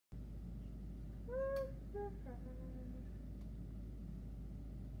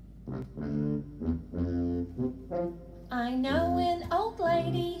I know an old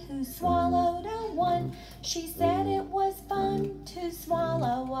lady who swallowed a one. She said it was fun to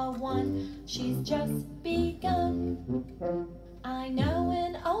swallow a one. She's just begun. I know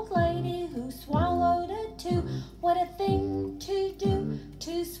an old lady who swallowed a two. What a thing to do,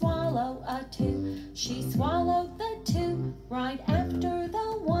 to swallow a two. She swallowed the two right after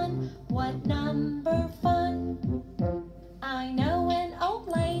the one. What number fun. I know an old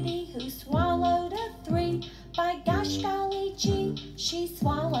lady who swallowed a three. By gosh golly gee, she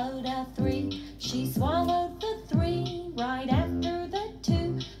swallowed a three. She swallowed the three right after the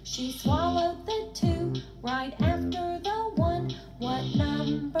two. She swallowed the two right after the one. What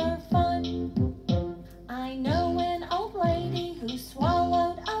number fun. I know an old lady who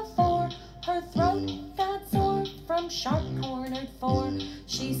swallowed a four. Her throat got sore from sharp-cornered four.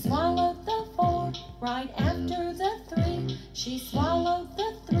 She swallowed the four right after the three. She swallowed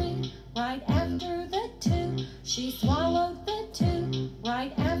the three right after the two. She swallowed the two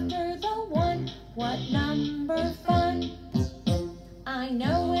right after the one. What number fun. I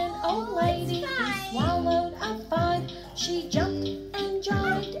know an old lady who swallowed a five. She jumped and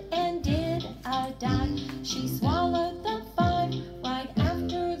jived and did a dive. She swallowed the five right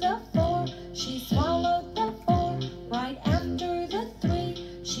after the four. She swallowed the four right after the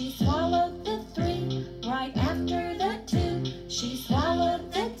three. She swallowed the three right after the two. She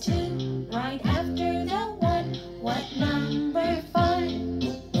swallowed the two right after the one. What number fun.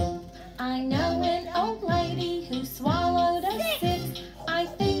 I know an old lady who swallowed a six. I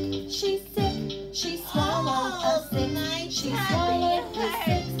think she's sick. She swallowed a six. She swallowed the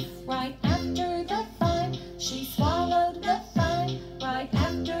six right after the five. She swallowed the five right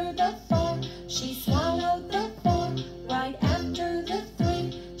after the four. She swallowed the four right after the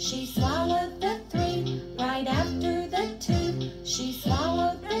three. She swallowed the three right after the two. She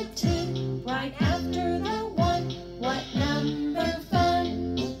swallowed the two right after the one. What number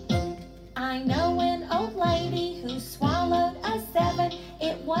fun. I know an old lady who swallowed a seven.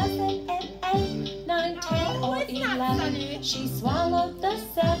 It wasn't an 8, 9, 10, or 11. She swallowed the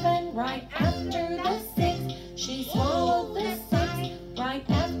seven right after the six. She swallowed the six right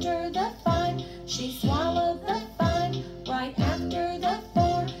after the five. She swallowed the five right after the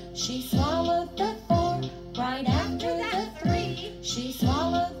four. She swallowed the four right after the three. She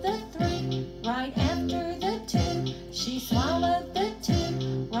swallowed the three right after the two. She swallowed the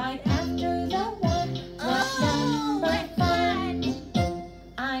two right after the one. What number fun.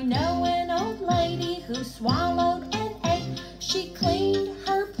 I know an old lady who swallowed an eight. She cleaned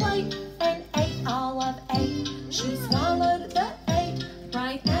her plate and ate all of 8. She swallowed the 8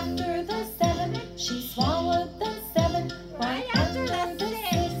 right after the 7. She swallowed the 7 right after the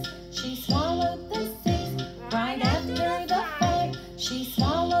 6. She swallowed the 6 right after the 5. She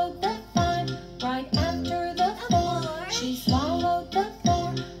swallowed the 5 right after the 4. She swallowed the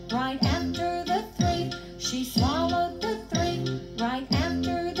 4 right after the 3. She swallowed the 3 right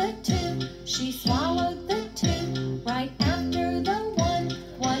after the 2. She swallowed the 2 right after the 1.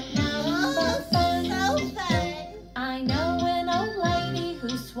 What number fun. So fun. I know an old lady who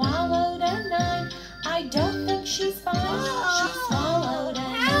swallowed a 9. I don't think she's fine. She swallowed a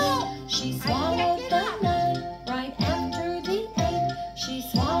 9. She swallowed the 9 right after the 8. She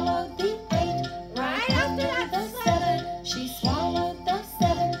swallowed the 8 right after the 7. She swallowed the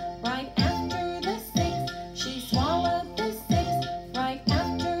 7 right after the 6. She swallowed the 6 right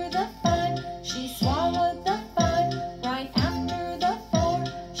after the 5. She swallowed the 5 right after the 4.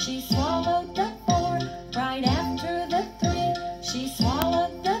 She swallowed the 4 right after the 3. She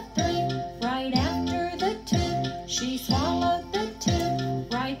swallowed the 3 right after the 2. She swallowed the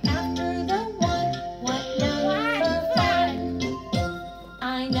 2 right after the 1. What number fun.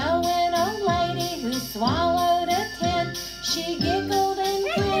 I know an old lady who swallowed a 10. She giggled